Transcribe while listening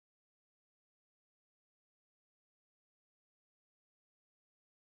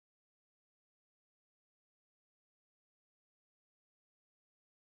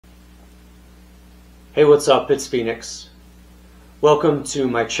Hey, what's up? It's Phoenix. Welcome to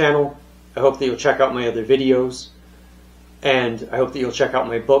my channel. I hope that you'll check out my other videos, and I hope that you'll check out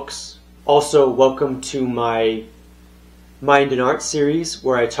my books. Also, welcome to my Mind and Art series,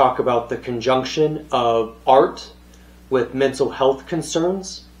 where I talk about the conjunction of art with mental health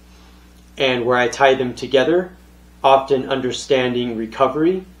concerns, and where I tie them together, often understanding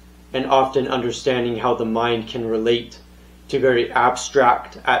recovery, and often understanding how the mind can relate to very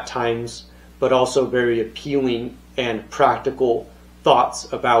abstract at times, but also very appealing and practical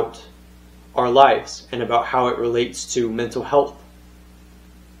thoughts about our lives and about how it relates to mental health.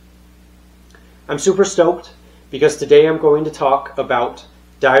 I'm super stoked because today I'm going to talk about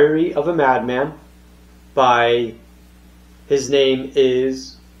Diary of a Madman by, his name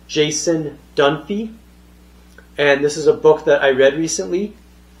is Jason Dunphy, and this is a book that I read recently,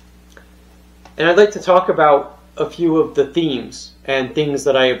 and I'd like to talk about a few of the themes and things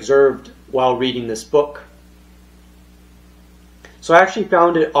that I observed while reading this book. So I actually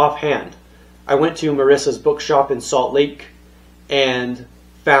found it offhand. I went to Marissa's bookshop in Salt Lake and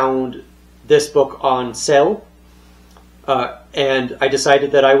found this book on sale, and I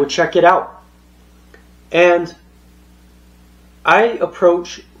decided that I would check it out. And I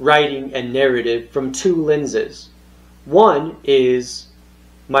approach writing and narrative from two lenses. One is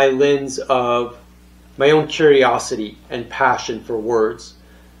my lens of my own curiosity and passion for words,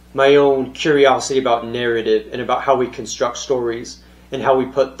 my own curiosity about narrative and about how we construct stories and how we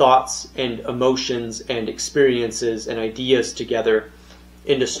put thoughts and emotions and experiences and ideas together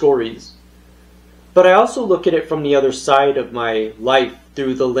into stories. But I also look at it from the other side of my life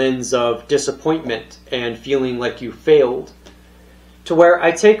through the lens of disappointment and feeling like you failed, to where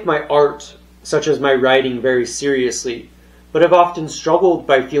I take my art, such as my writing, very seriously, but have often struggled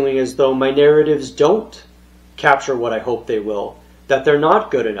by feeling as though my narratives don't capture what I hope they will, that they're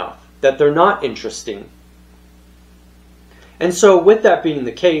not good enough, that they're not interesting. And so with that being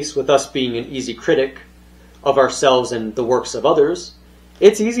the case, with us being an easy critic of ourselves and the works of others,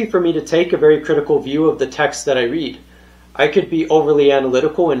 it's easy for me to take a very critical view of the text that I read. I could be overly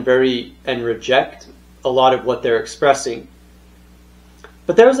analytical and reject a lot of what they're expressing.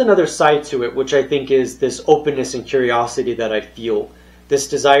 But there's another side to it, which I think is this openness and curiosity that I feel, this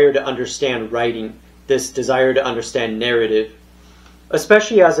desire to understand writing, this desire to understand narrative,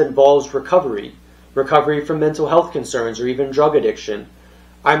 especially as it involves recovery from mental health concerns or even drug addiction.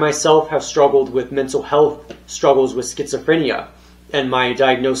 I myself have struggled with mental health struggles with schizophrenia and my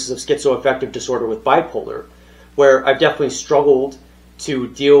diagnosis of schizoaffective disorder with bipolar, where I've definitely struggled to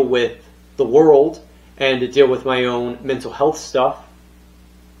deal with the world and to deal with my own mental health stuff.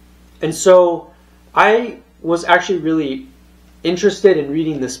 And so I was actually really interested in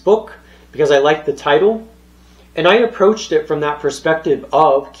reading this book because I liked the title, and I approached it from that perspective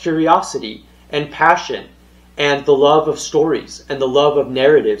of curiosity and passion and the love of stories and the love of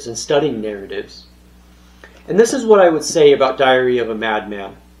narratives and studying narratives. And this is what I would say about Diary of a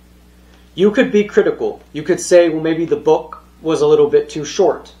Madman. You could be critical. You could say, well, maybe the book was a little bit too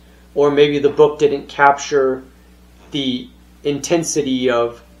short, or maybe the book didn't capture the intensity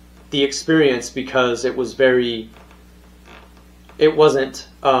of the experience because it wasn't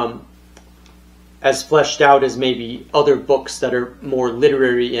as fleshed out as maybe other books that are more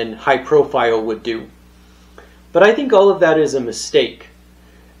literary and high profile would do. But I think all of that is a mistake,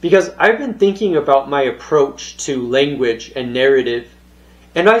 because I've been thinking about my approach to language and narrative,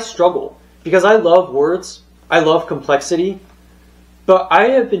 and I struggle because I love words, I love complexity, but I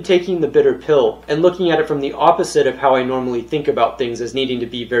have been taking the bitter pill and looking at it from the opposite of how I normally think about things, as needing to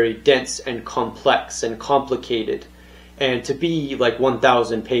be very dense and complex and complicated and to be like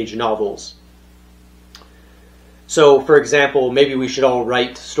 1,000-page novels. So, for example, maybe we should all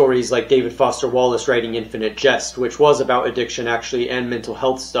write stories like David Foster Wallace writing Infinite Jest, which was about addiction actually and mental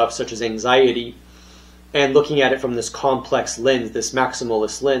health stuff such as anxiety, and looking at it from this complex lens, this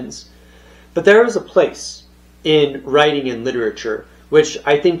maximalist lens. But there is a place in writing and literature, which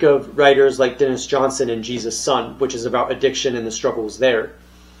I think of writers like Dennis Johnson and Jesus' Son, which is about addiction and the struggles there.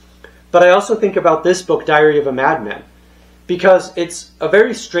 But I also think about this book, Diary of a Madman, because it's a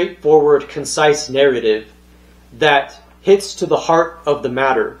very straightforward, concise narrative that hits to the heart of the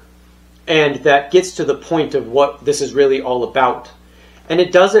matter and that gets to the point of what this is really all about. And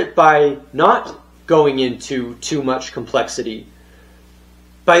it does it by not going into too much complexity,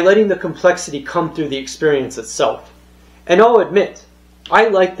 by letting the complexity come through the experience itself. And I'll admit, I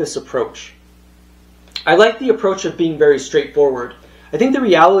like this approach. I like the approach of being very straightforward. I think the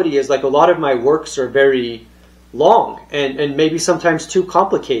reality is, like, a lot of my works are very long and maybe sometimes too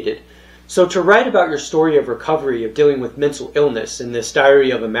complicated. So to write about your story of recovery, of dealing with mental illness in this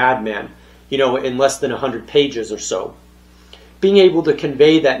Diary of a Madman, in less than 100 pages or so. Being able to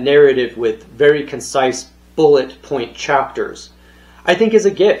convey that narrative with very concise bullet point chapters, I think is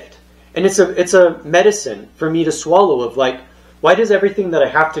a gift. And it's a medicine for me to swallow of like, why does everything that I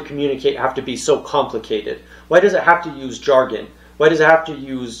have to communicate have to be so complicated? Why does it have to use jargon? Why does it have to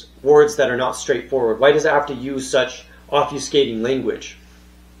use words that are not straightforward? Why does it have to use such obfuscating language?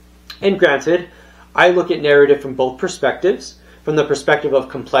 And granted, I look at narrative from both perspectives, from the perspective of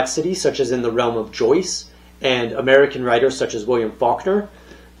complexity, such as in the realm of Joyce and American writers such as William Faulkner,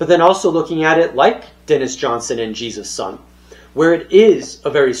 but then also looking at it like Dennis Johnson and Jesus' Son, where it is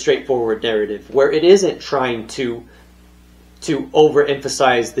a very straightforward narrative, where it isn't trying to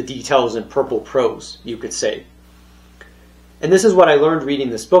overemphasize the details in purple prose, you could say. And this is what I learned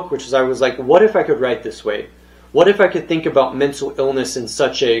reading this book, which is I was like, what if I could write this way? What if I could think about mental illness in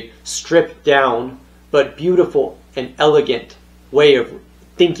such a stripped down, but beautiful and elegant way of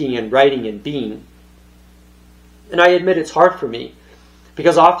thinking and writing and being? And I admit it's hard for me,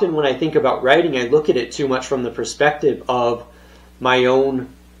 because often when I think about writing, I look at it too much from the perspective of my own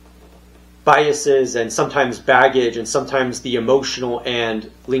biases and sometimes baggage and sometimes the emotional and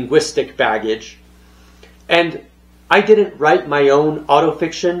linguistic baggage. And I didn't write my own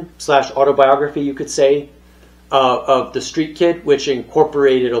autofiction / autobiography, you could say, of the street kid, which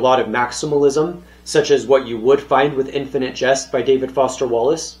incorporated a lot of maximalism, such as what you would find with Infinite Jest by David Foster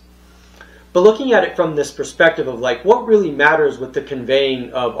Wallace. But looking at it from this perspective of like, what really matters with the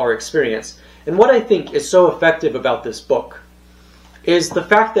conveying of our experience, and what I think is so effective about this book, is the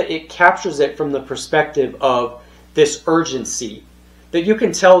fact that it captures it from the perspective of this urgency, that you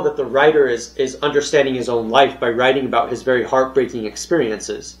can tell that the writer is understanding his own life by writing about his very heartbreaking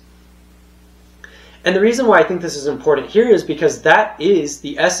experiences. And the reason why I think this is important here is because that is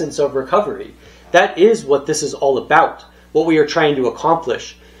the essence of recovery. That is what this is all about, what we are trying to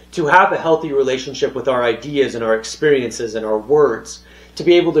accomplish, to have a healthy relationship with our ideas and our experiences and our words, to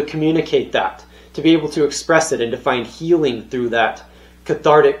be able to communicate that, to be able to express it and to find healing through that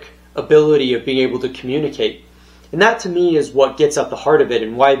cathartic ability of being able to communicate. And that to me is what gets at the heart of it,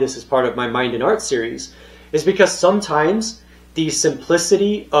 and why this is part of my Mind and Art series, is because sometimes the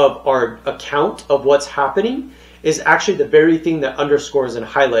simplicity of our account of what's happening is actually the very thing that underscores and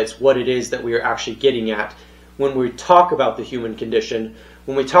highlights what it is that we are actually getting at when we talk about the human condition,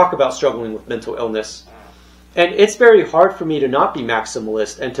 when we talk about struggling with mental illness. And it's very hard for me to not be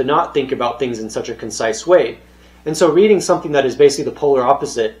maximalist and to not think about things in such a concise way. And so reading something that is basically the polar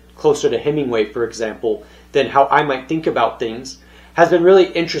opposite, closer to Hemingway, for example, than how I might think about things, has been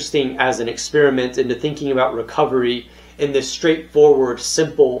really interesting as an experiment into thinking about recovery in this straightforward,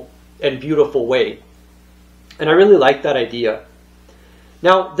 simple, and beautiful way. And I really like that idea.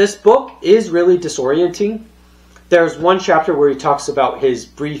 Now, this book is really disorienting. There's one chapter where he talks about his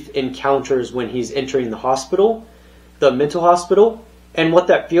brief encounters when he's entering the hospital, the mental hospital, and what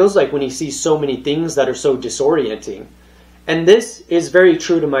that feels like when he sees so many things that are so disorienting. And this is very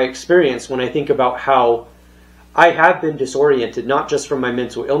true to my experience when I think about how I have been disoriented, not just from my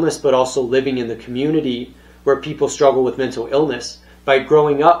mental illness, but also living in the community where people struggle with mental illness, by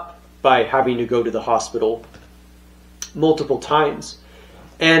growing up by having to go to the hospital multiple times.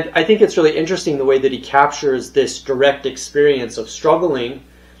 And I think it's really interesting the way that he captures this direct experience of struggling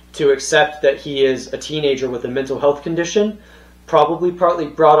to accept that he is a teenager with a mental health condition, probably partly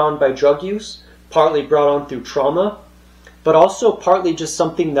brought on by drug use, partly brought on through trauma, but also partly just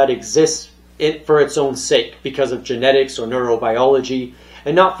something that exists for its own sake because of genetics or neurobiology,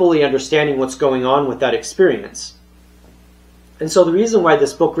 and not fully understanding what's going on with that experience. And so the reason why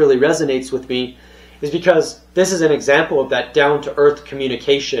this book really resonates with me is because this is an example of that down-to-earth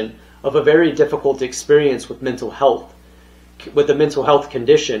communication of a very difficult experience with mental health, with a mental health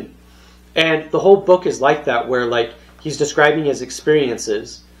condition. And the whole book is like that, where like he's describing his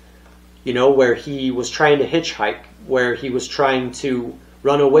experiences, you know, where he was trying to hitchhike, where he was trying to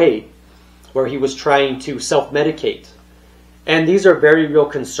run away, where he was trying to self-medicate. And these are very real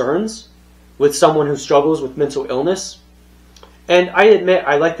concerns with someone who struggles with mental illness. And I admit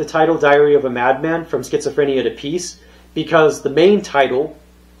I like the title Diary of a Madman, From Schizophrenia to Peace, because the main title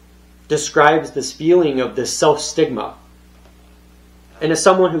describes this feeling of this self-stigma. And as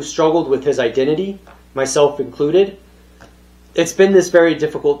someone who struggled with his identity, myself included, it's been this very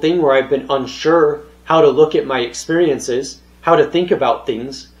difficult thing where I've been unsure how to look at my experiences, how to think about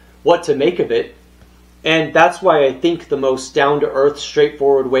things, what to make of it. And that's why I think the most down-to-earth,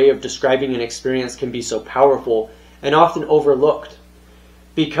 straightforward way of describing an experience can be so powerful and often overlooked.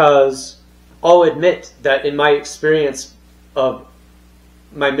 Because I'll admit that in my experience of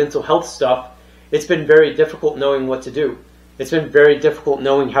my mental health stuff, it's been very difficult knowing what to do. It's been very difficult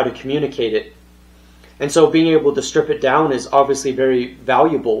knowing how to communicate it. And so being able to strip it down is obviously very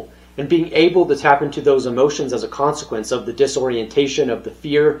valuable. And being able to tap into those emotions as a consequence of the disorientation, of the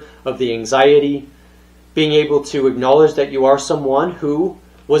fear, of the anxiety, being able to acknowledge that you are someone who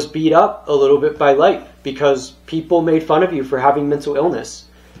was beat up a little bit by life because people made fun of you for having mental illness.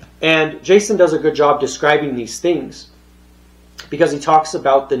 And Jason does a good job describing these things because he talks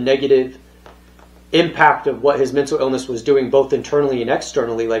about the negative impact of what his mental illness was doing both internally and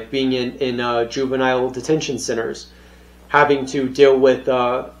externally, like being in juvenile detention centers, having to deal with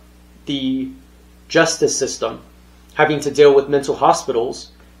the justice system, having to deal with mental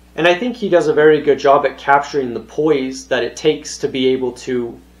hospitals. And I think he does a very good job at capturing the poise that it takes to be able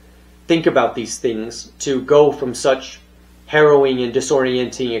to think about these things, to go from such harrowing and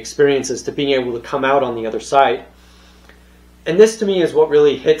disorienting experiences to being able to come out on the other side. And this to me is what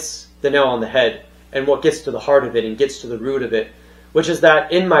really hits the nail on the head and what gets to the heart of it and gets to the root of it, which is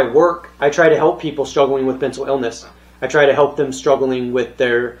that in my work, I try to help people struggling with mental illness. I try to help them struggling with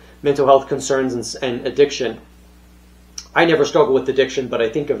their mental health concerns and addiction. I never struggle with addiction, but I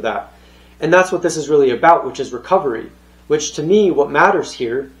think of that. And that's what this is really about, which is recovery. Which to me, what matters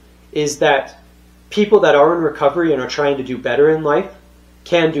here is that people that are in recovery and are trying to do better in life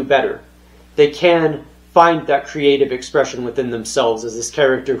can do better. They can find that creative expression within themselves as this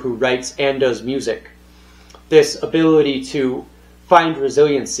character who writes and does music. This ability to find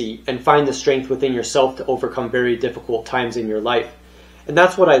resiliency and find the strength within yourself to overcome very difficult times in your life. And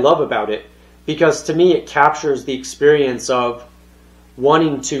that's what I love about it, because to me it captures the experience of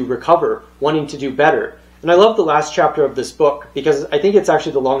wanting to recover, wanting to do better. And I love the last chapter of this book because I think it's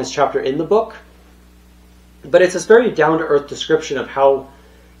actually the longest chapter in the book. But it's this very down-to-earth description of how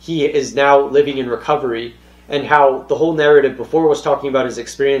he is now living in recovery, and how the whole narrative before was talking about his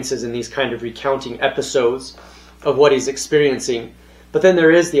experiences in these kind of recounting episodes of what he's experiencing. But then there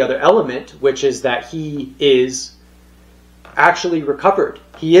is the other element, which is that he is actually recovered.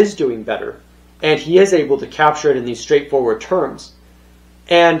 He is doing better. And he is able to capture it in these straightforward terms.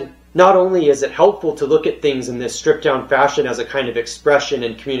 And not only is it helpful to look at things in this stripped down fashion as a kind of expression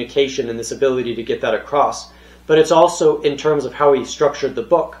and communication and this ability to get that across, but it's also in terms of how he structured the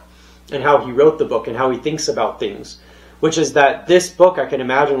book and how he wrote the book and how he thinks about things, which is that this book, I can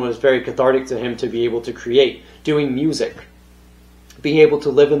imagine, was very cathartic to him to be able to create, doing music, being able to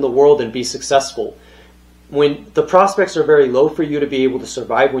live in the world and be successful. When the prospects are very low for you to be able to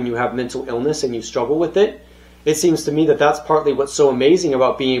survive when you have mental illness and you struggle with it, it seems to me that that's partly what's so amazing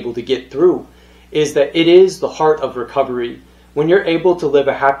about being able to get through, is that it is the heart of recovery. When you're able to live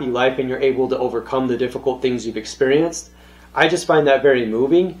a happy life and you're able to overcome the difficult things you've experienced, I just find that very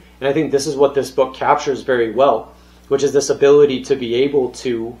moving. And I think this is what this book captures very well, which is this ability to be able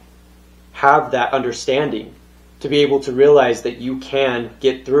to have that understanding, to be able to realize that you can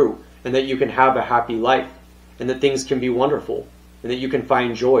get through and that you can have a happy life and that things can be wonderful and that you can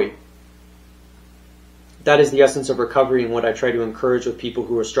find joy. That is the essence of recovery and what I try to encourage with people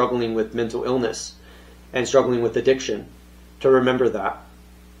who are struggling with mental illness and struggling with addiction, to remember that.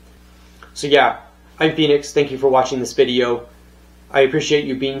 So yeah, I'm Phoenix. Thank you for watching this video. I appreciate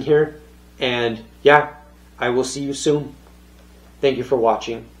you being here. And yeah, I will see you soon. Thank you for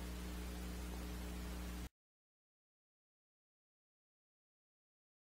watching.